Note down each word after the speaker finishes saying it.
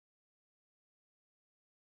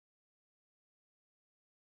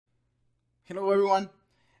Hello everyone.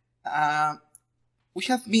 We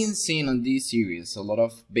have been seeing on this series a lot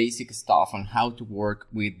of basic stuff on how to work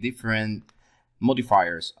with different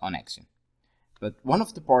modifiers on Xgen. But one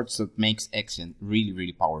of the parts that makes Xgen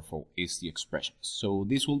really powerful is the expressions. So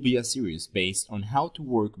this will be a series based on how to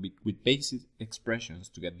work with basic expressions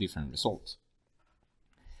to get different results.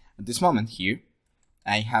 At this moment here,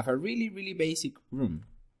 I have a really basic room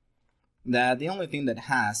that the only thing that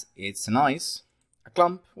has is a noise, a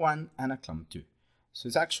clump 1 and a clump 2. So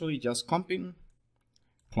it's actually just clumping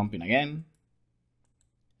again,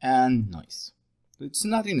 and noise. So it's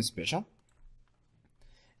nothing special.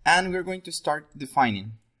 And we're going to start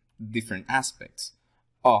defining different aspects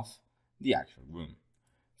of the actual room.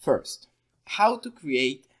 First, how to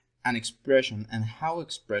create an expression and how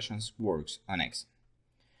expressions works on Xgen.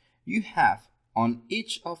 You have on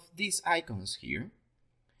each of these icons here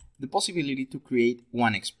the possibility to create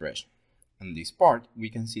one expression. On this part, we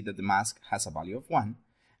can see that the mask has a value of 1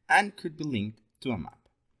 and could be linked to a map.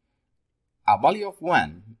 A value of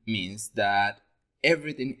 1 means that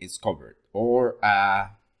everything is covered, or a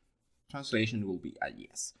translation will be a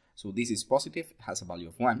yes. So this is positive, it has a value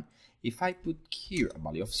of 1. If I put here a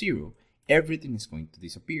value of 0, everything is going to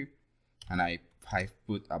disappear. And if I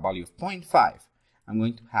put a value of 0.5, I'm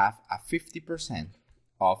going to have a 50%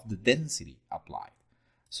 of the density applied.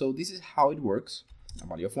 So this is how it works. A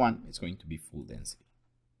value of 1 is going to be full density.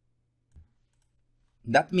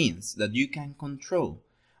 That means that you can control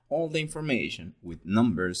all the information with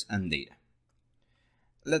numbers and data.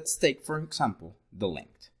 Let's take, for example, the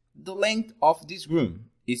length. The length of this room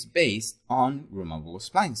is based on groomable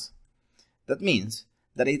splines. That means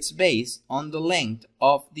that it's based on the length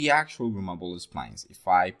of the actual groomable splines. If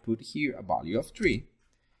I put here a value of 3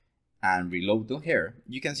 and reload the hair,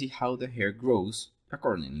 you can see how the hair grows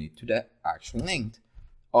accordingly to the actual length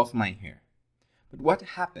of my hair. But what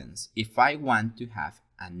happens if I want to have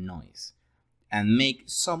a noise and make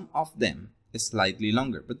some of them slightly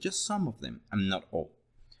longer, but just some of them and not all?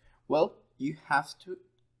 Well, you have to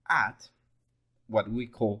add what we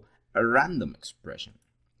call a random expression,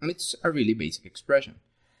 and it's a really basic expression.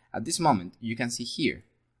 At this moment, you can see here,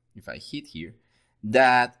 if I hit here,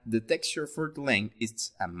 that the texture for the length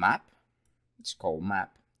is a map. It's called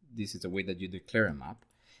map. This is the way that you declare a map,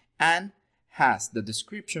 and has the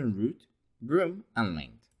description root, groom, and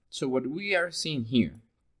length. So what we are seeing here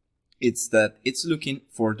is that it's looking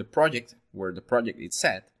for the project where the project is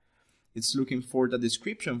set. It's looking for the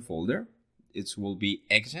description folder. It will be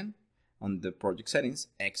Xgen on the project settings,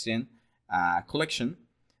 Xgen collection,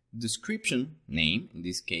 description name. In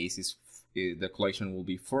this case, is the collection will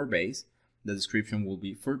be for base. The description will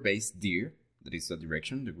be for base dir. That is the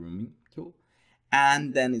direction, the grooming tool.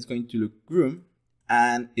 And then it's going to look groom,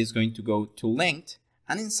 and it's going to go to length,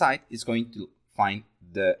 and inside it's going to find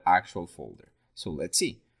the actual folder. So let's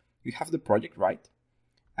see. We have the project, right?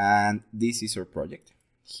 And this is our project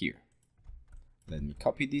here. Let me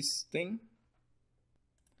copy this thing.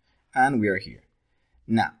 And we are here.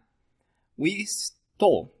 Now, we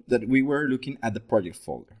told that we were looking at the project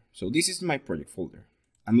folder. So this is my project folder.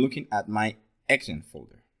 I'm looking at my Xgen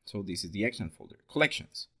folder. So this is the Xgen folder,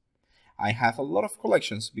 collections. I have a lot of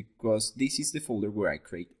collections because this is the folder where I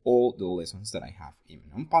create all the lessons that I have,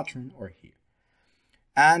 even on Pattern or here.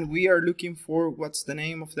 And we are looking for, what's the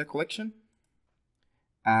name of the collection?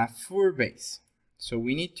 For base. So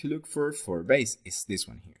we need to look for base, is this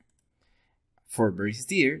one here. For base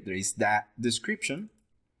dir, there is that description,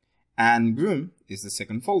 and groom is the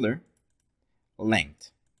second folder,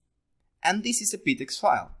 length. And this is a ptex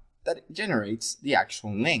file that generates the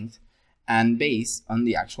actual length and based on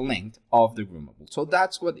the actual length of the groomable. So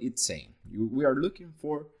that's what it's saying. We are looking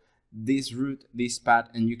for this root, this path,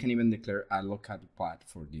 and you can even declare a local path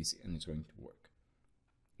for this, and it's going to work.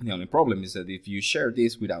 The only problem is that if you share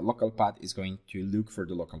this with a local path, it's going to look for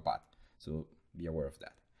the local path. So be aware of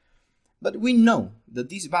that. But we know that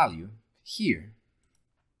this value here,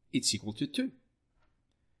 it's equal to 2.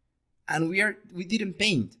 And we didn't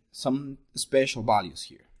paint some special values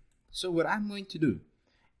here. So what I'm going to do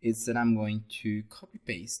is that I'm going to copy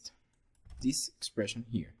paste this expression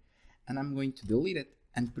here, and I'm going to delete it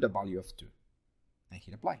and put a value of 2. I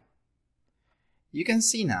hit apply. You can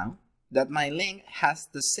see now that my length has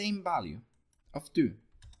the same value of 2,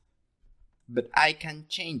 but I can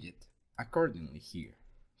change it accordingly here.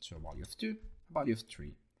 So a value of 2, a value of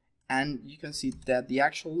 3, and you can see that the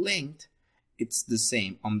actual length, it's the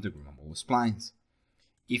same on the groomable splines.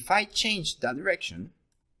 If I change that direction,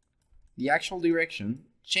 the actual direction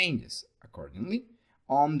changes accordingly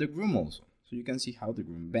on the groom also. So you can see how the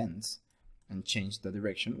groom bends and change the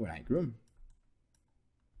direction when I groom.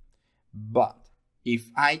 But if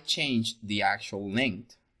I change the actual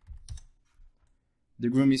length, the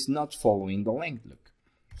groom is not following the length. Look,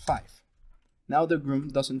 5. Now the groom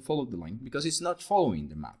doesn't follow the length because it's not following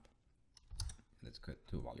the map. Let's go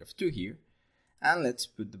to a value of 2 here, and let's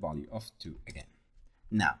put the value of 2 again.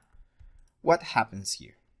 Now, what happens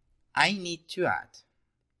here? I need to add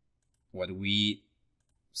what we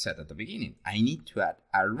said at the beginning. I need to add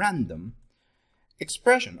a random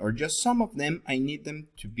expression, or just some of them. I need them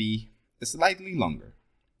to be slightly longer.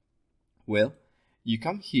 Well, you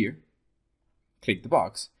come here, click the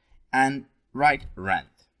box, and write rand.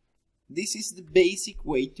 This is the basic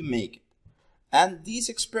way to make it. And this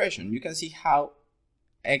expression, you can see how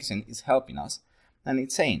Xgen is helping us. And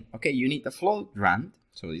it's saying, okay, you need a float rand,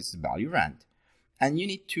 so this is the value rand, and you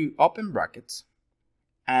need to open brackets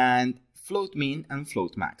and float min and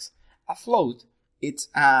float max. A float, it's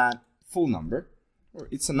a full number, or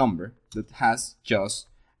it's a number that has just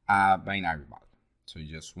a binary value. So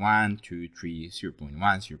just 1, 2, 3, 0.1,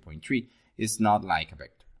 0.3. It's not like a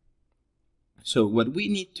vector. So what we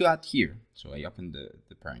need to add here, so I open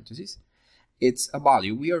the parentheses, it's a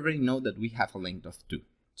value. We already know that we have a length of 2.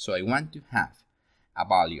 So I want to have a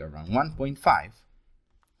value around 1.5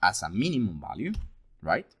 as a minimum value,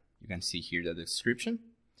 right? You can see here the description.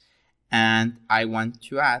 And I want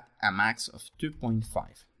to add a max of 2.5.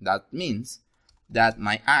 That means that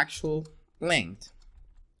my actual length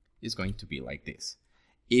is going to be like this.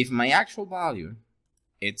 If my actual value,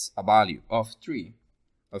 it's a value of 3,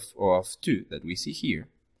 of 2 that we see here,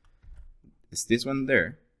 it's this one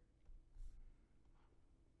there.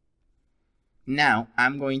 Now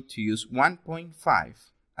I'm going to use 1.5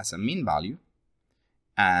 as a min value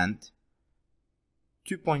and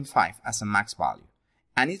 2.5 as a max value.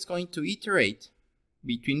 And it's going to iterate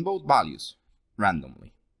between both values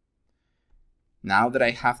randomly. Now that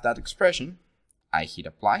I have that expression, I hit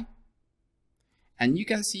apply. And you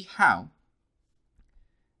can see how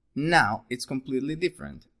now it's completely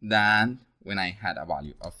different than when I had a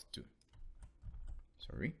value of 2.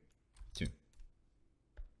 2.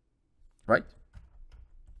 Right?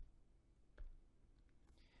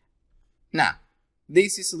 Now,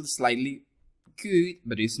 this is slightly good,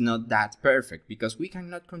 but it's not that perfect because we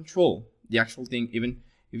cannot control the actual thing even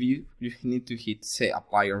if you need to hit say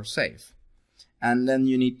apply or save. And then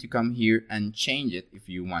you need to come here and change it if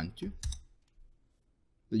you want to.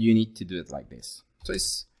 But you need to do it like this. So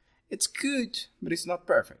it's good, but it's not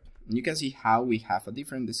perfect. And you can see how we have a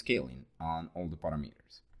different scaling on all the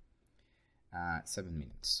parameters. 7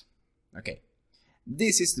 minutes. Okay.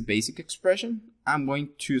 This is the basic expression. I'm going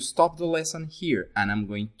to stop the lesson here and I'm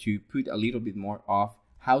going to put a little bit more of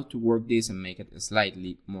how to work this and make it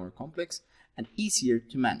slightly more complex and easier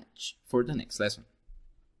to manage for the next lesson.